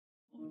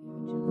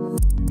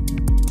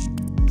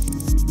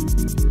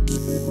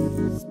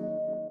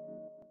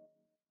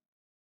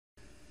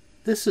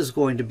This is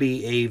going to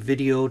be a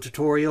video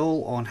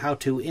tutorial on how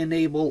to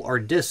enable or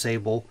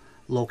disable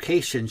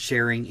location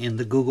sharing in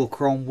the Google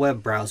Chrome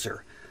web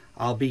browser.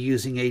 I'll be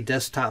using a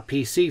desktop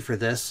PC for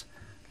this.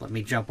 Let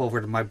me jump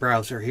over to my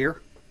browser here.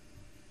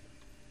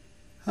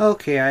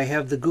 Okay, I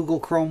have the Google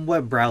Chrome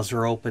web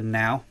browser open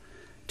now.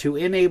 To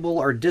enable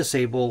or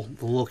disable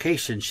the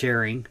location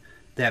sharing,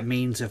 that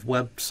means if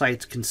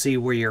websites can see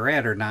where you're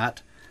at or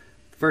not,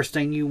 first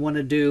thing you want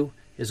to do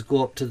is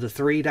go up to the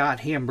three-dot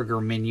hamburger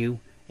menu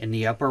in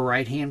the upper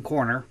right hand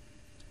corner.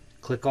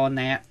 Click on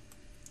that.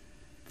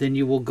 Then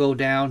you will go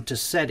down to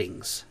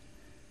Settings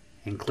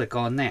and click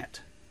on that.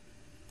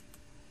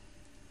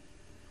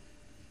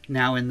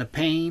 Now in the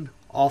pane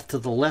off to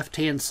the left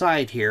hand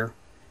side here,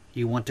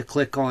 you want to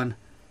click on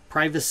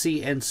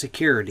Privacy and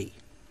Security.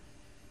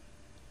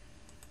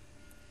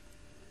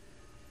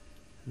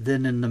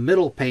 Then in the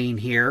middle pane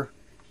here,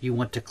 you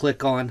want to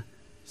click on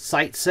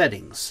Site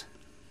Settings.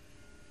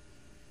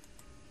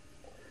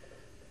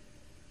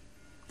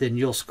 Then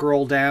you'll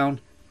scroll down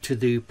to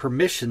the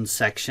Permissions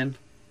section,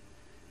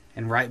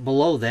 and right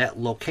below that,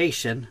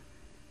 Location.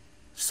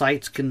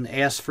 Sites can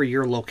ask for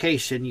your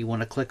location. You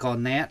want to click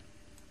on that.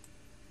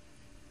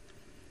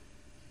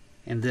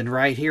 And then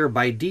right here,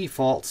 by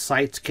default,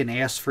 sites can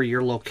ask for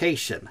your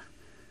location.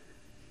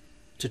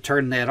 To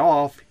turn that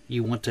off,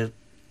 you want to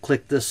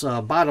click this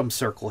bottom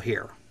circle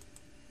here.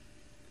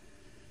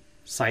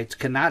 Sites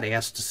cannot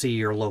ask to see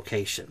your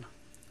location.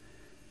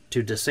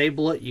 To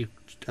disable it, you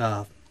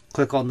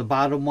click on the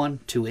bottom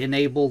one. To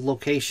enable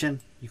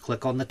location, you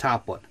click on the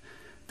top one.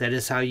 That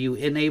is how you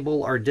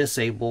enable or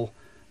disable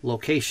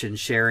location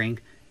sharing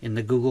in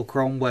the Google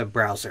Chrome web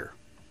browser.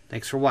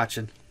 Thanks for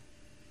watching.